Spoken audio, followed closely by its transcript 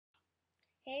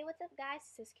Hey, what's up guys?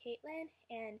 This is Caitlin,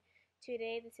 and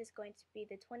today this is going to be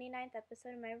the 29th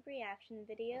episode of my reaction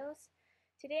videos.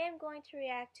 Today I'm going to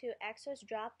react to EXO's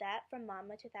Drop That from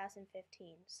Mama 2015.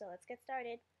 So let's get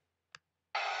started.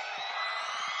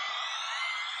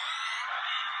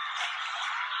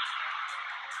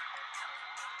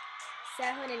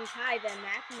 Sehun and Kai, the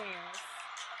McNairs.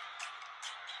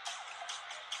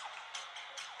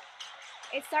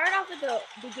 It started off with the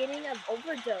beginning of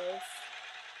Overdose.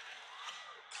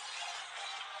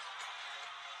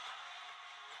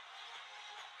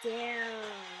 Damn.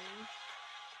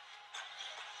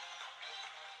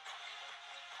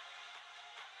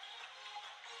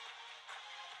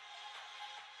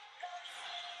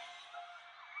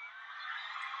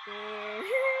 Damn.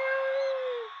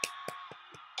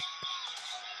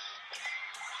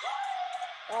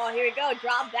 Oh, here we go.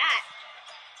 Drop that.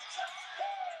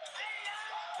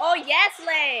 Oh, yes,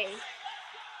 Lay.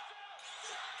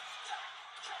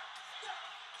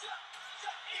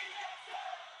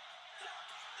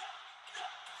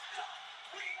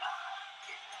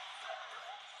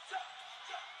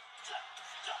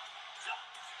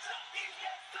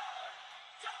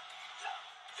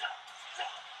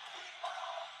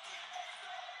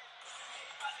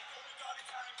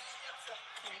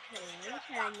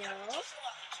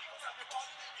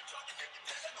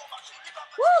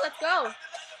 Woo, let's go.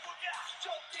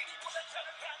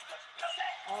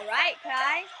 All right,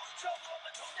 Kai.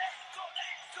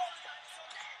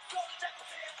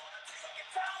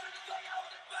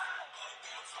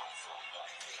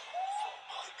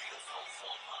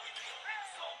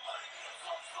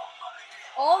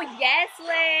 Oh, yes,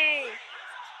 Lay.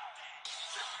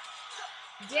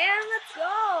 Damn, let's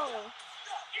go.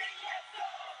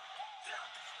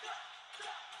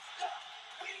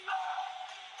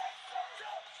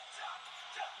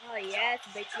 Oh, yes,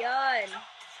 Baekhyun.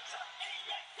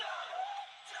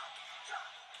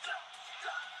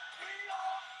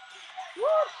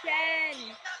 Woo,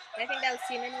 CHEN. I think that was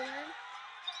Seaman Woman.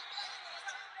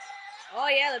 Oh,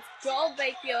 yeah, let's go,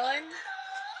 Baekhyun.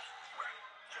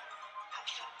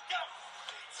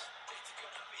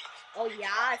 Oh,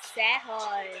 yeah,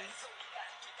 Sehun.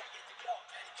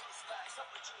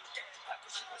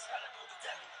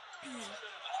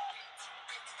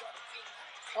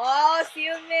 Oh,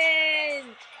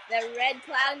 Seaman. The red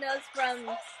cloud nose from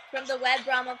the web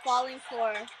drama Falling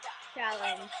For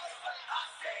challenge.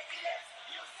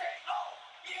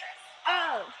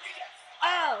 Oh.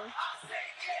 Oh.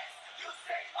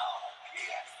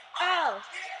 Oh.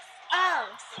 Oh.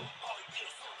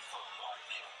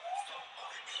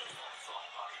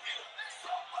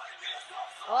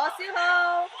 Oh,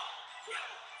 Suho.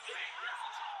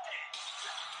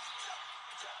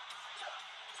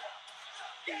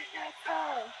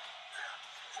 Oh.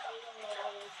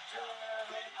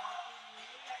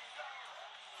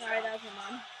 Sorry, that was my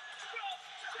mom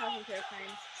talking to her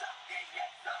friends.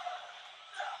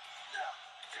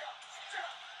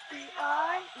 We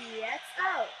are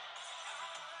EXO.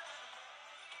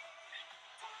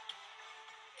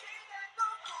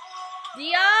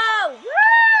 Dio!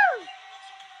 Woo!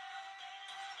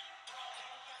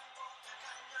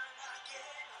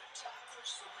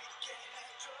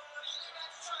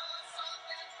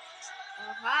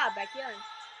 Aha, Baekhyun.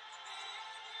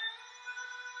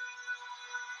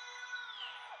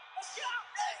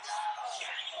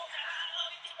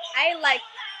 I like.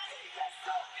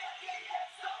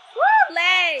 Woo,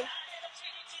 Lay!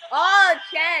 Oh,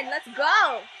 CHEN, let's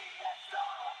go!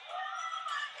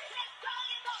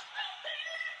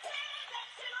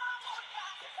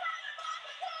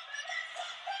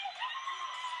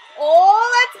 Oh,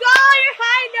 let's go! Your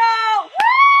high note!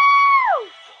 Woo!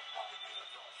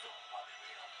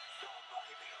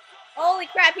 Holy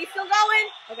crap, he's still going?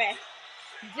 Okay.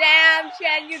 Damn,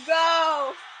 CHEN, you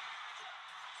go!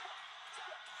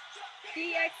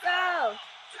 EXO!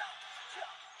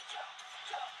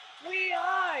 We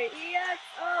are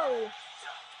EXO!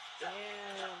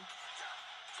 Damn.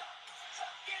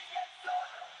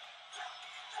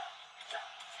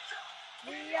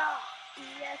 We are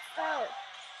EXO!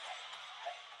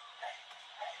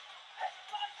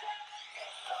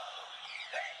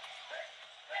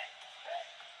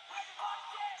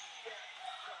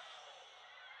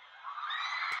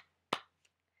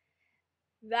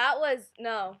 That was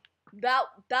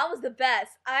the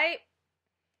best. I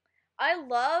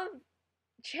love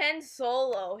CHEN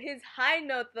solo. His high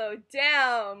note though,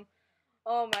 damn.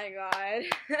 Oh my god.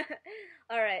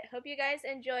 Alright, hope you guys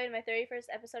enjoyed my 31st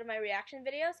episode of my reaction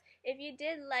videos. If you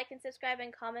did, like and subscribe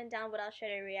and comment down what else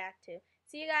should I react to.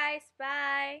 See you guys,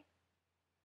 bye!